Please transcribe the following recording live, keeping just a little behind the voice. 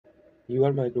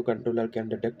Your microcontroller can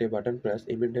detect a button press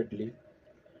immediately.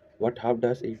 What how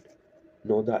does it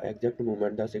know the exact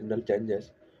moment the signal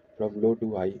changes from low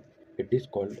to high? It is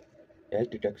called edge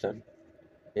detection.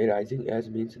 A rising edge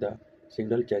means the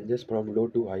signal changes from low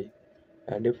to high,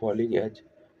 and a falling edge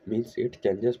means it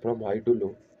changes from high to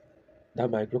low. The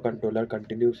microcontroller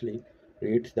continuously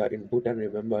reads the input and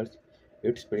remembers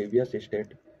its previous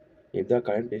state. If the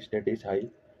current state is high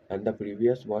and the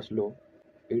previous was low,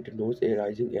 it knows a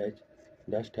rising edge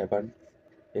just happened.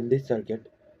 In this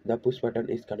circuit, the push button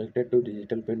is connected to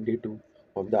digital pin D2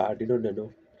 of the Arduino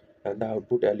Nano, and the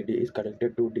output LED is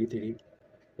connected to D3.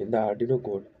 In the Arduino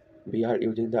code, we are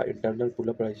using the internal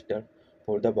pull-up register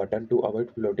for the button to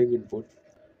avoid floating input.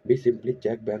 We simply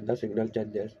check when the signal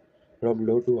changes from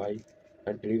low to high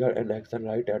and trigger an action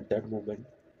right at that moment.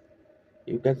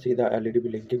 You can see the LED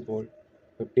blinking for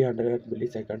 50 100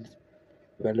 milliseconds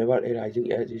whenever a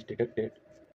rising edge is detected.